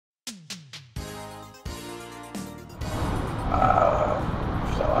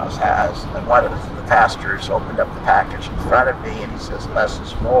So and one of the pastors opened up the package in front of me, and he says, "Less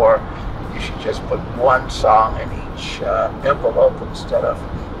is more. You should just put one song in each envelope instead of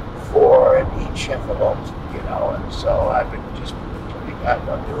 4 in each envelope, you know." And so I've been just putting out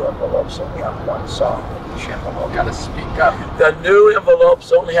the new envelopes only have one song in each envelope. Gotta speak up. The new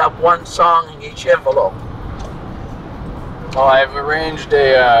envelopes only have one song in each envelope. Well, I've arranged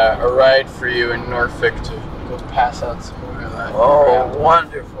a ride for you in Norfolk to go pass out some more of that. Oh,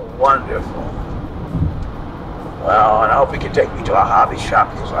 wonderful, wonderful. Well, and I hope you can take me to a hobby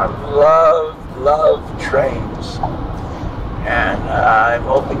shop because I love trains. And I'm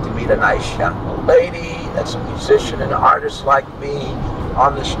hoping to meet a nice young lady that's a musician and an artist like me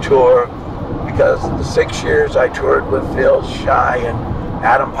on this tour, because the 6 years I toured with Phil Shy and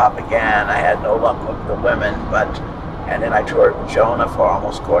Adam Papagan, I had no luck with the women, and then I toured with Jonah for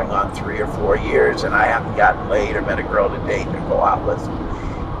almost going on 3 or 4 years, and I haven't gotten laid or met a girl to date or go out with.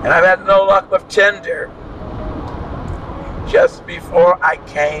 And I've had no luck with Tinder. Just before I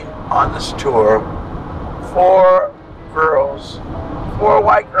came on this tour, 4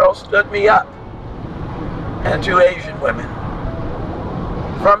 white girls stood me up, and 2 Asian women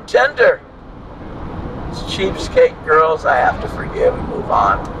from Tinder. It's cheapskate girls I have to forgive and move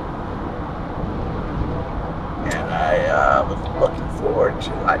on. And I was looking forward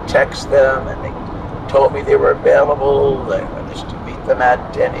to, I text them and they told me they were available. They wanted us to meet them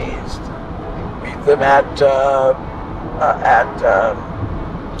at Denny's, meet them at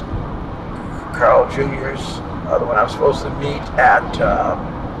Carl Jr.'s, the one I was supposed to meet at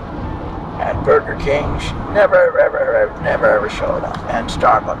Burger King. She never ever showed up, and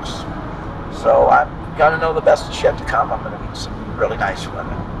Starbucks. So I'm gonna know the best is yet to come. I'm gonna meet some really nice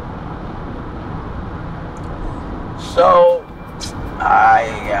women. So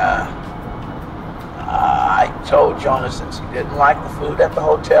I told Jonah, since he didn't like the food at the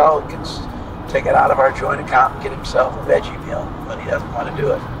hotel, he gets take it out of our joint account and get himself a veggie meal, but he doesn't want to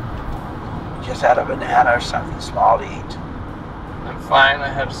do it. He just had a banana or something small to eat. I'm fine. I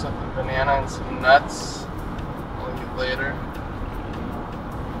had some banana and some nuts. I'll eat later.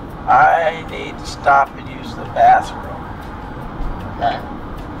 I need to stop and use the bathroom. Okay.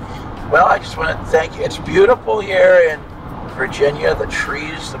 Well, I just want to thank you. It's beautiful here in Virginia. The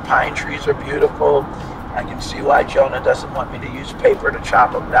trees, the pine trees are beautiful. I can see why Jonah doesn't want me to use paper to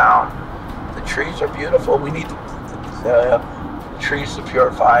chop them down. The trees are beautiful. We need the trees to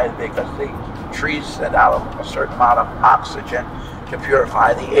purify, because the trees send out a certain amount of oxygen to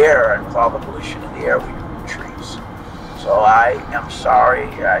purify the air, and with all the pollution in the air, we need trees. So I am sorry.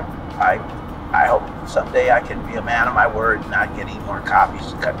 I hope someday I can be a man of my word and not get any more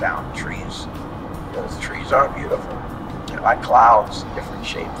copies and cut down trees. Those trees are beautiful. They're like clouds, different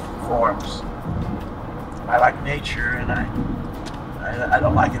shapes, forms. I like nature, and I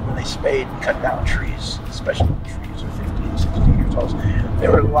don't like it when they spade and cut down trees, especially when trees are 50 and 60 years old.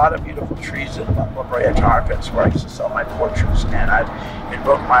 There were a lot of beautiful trees in La Brea Tar Pits where I used to sell my portraits, and it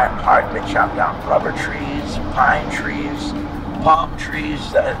broke my heart. They chopped down rubber trees, pine trees, palm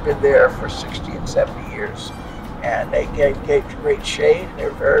trees that had been there for 60 and 70 years. And they gave great shade, and they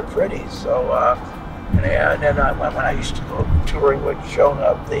were very pretty. So, and then when I used to go touring with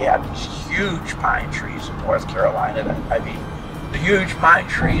Jonah, they had these huge pine trees in North Carolina. I mean, the huge pine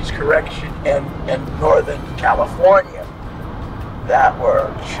trees, in Northern California, that were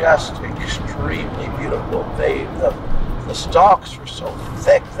just extremely beautiful. The stalks were so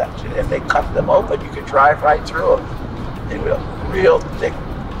thick that if they cut them open, you could drive right through them. They were real thick,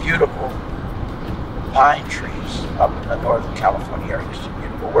 beautiful pine trees up in the Northern California area. Just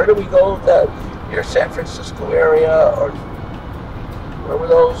beautiful. Where do we go? Near San Francisco area, or where were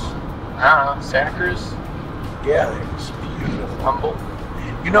those? I don't know, Santa Cruz? Yeah, they're just beautiful. Humboldt?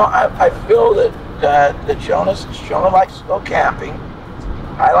 You know, I feel that Jonah likes to go camping.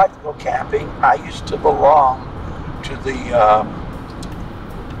 I like to go camping. I used to belong to the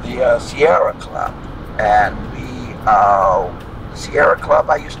Sierra Club, and the Sierra Club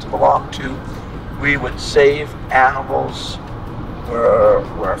I used to belong to, we would save animals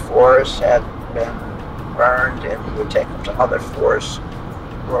where forests had been burned, and we would take them to other forests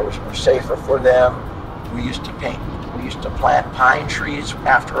where it was more safer for them. We used to plant pine trees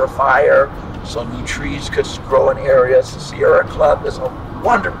after a fire so new trees could grow in areas. The Sierra Club is a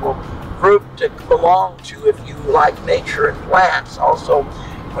wonderful group to belong to if you like nature and plants. Also,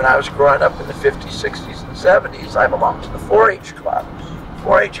 when I was growing up in the 50s, 60s, and 70s, I belonged to the 4-H Club.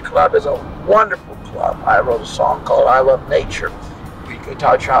 4-H Club is a wonderful club. I wrote a song called I Love Nature. We could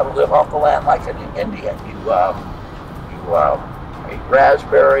teach you how to live off the land like an Indian. You eat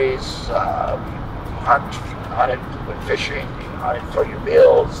raspberries, you hunt hunted with fishing, you hunted for your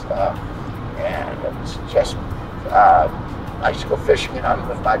meals, and it was just, I used to go fishing and hunting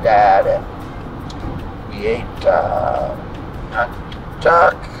with my dad, and we ate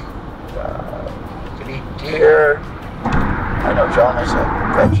duck, could eat deer. I know Jonah's a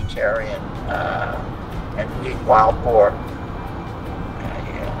vegetarian, and we ate wild boar.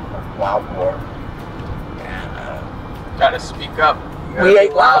 Wild boar. And gotta speak up. we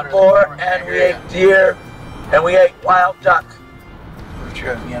ate wild boar, and we ate deer, and we ate wild duck.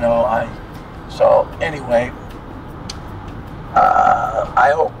 You know, so anyway,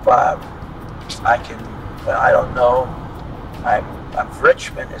 I hope I can. Well, I don't know. I'm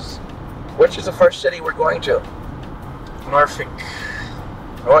Richmond is. Which is the first city we're going to? Norfolk.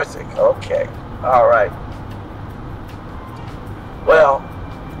 Norfolk. Okay. All right. Well,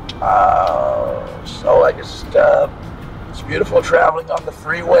 so I just it's beautiful traveling on the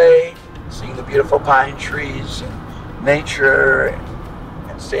freeway, seeing the beautiful pine trees and nature,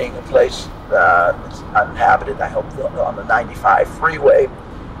 and seeing a place that's uninhabited. I hope on the 95 freeway,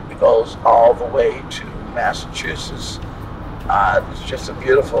 it goes all the way to Massachusetts. It's just a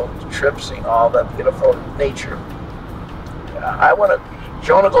beautiful trip, seeing all the beautiful nature.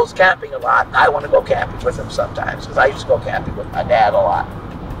 Jonah goes camping a lot, and I want to go camping with him sometimes, because I used to go camping with my dad a lot.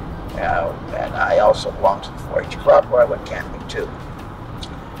 And I also belong to the 4-H club where I went camping too.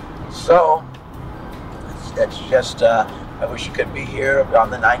 So, it's just, I wish you could be here on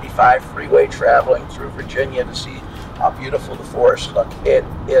the 95 freeway traveling through Virginia to see how beautiful the forests look. It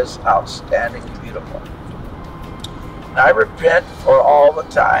is outstandingly beautiful. And I repent for all the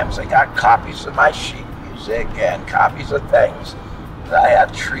times I got copies of my sheet music and copies of things that I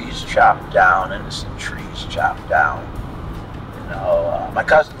had trees chopped down, innocent trees chopped down. You know, my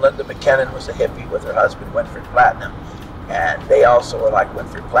cousin Linda McKinnon was a hippie with her husband Winfred Platinum, and they also were like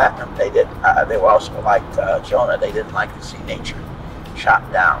Winfred Platinum. They were also like Jonah. They didn't like to see nature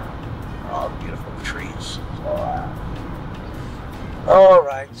chopped down, all the beautiful trees. So, all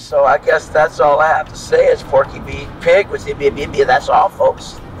right, so I guess that's all I have to say. It's Porky Pig with the That's all,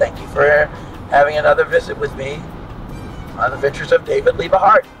 folks. Thank you for having another visit with me on the Adventures of David Liebe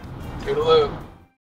Hart. Toodaloo.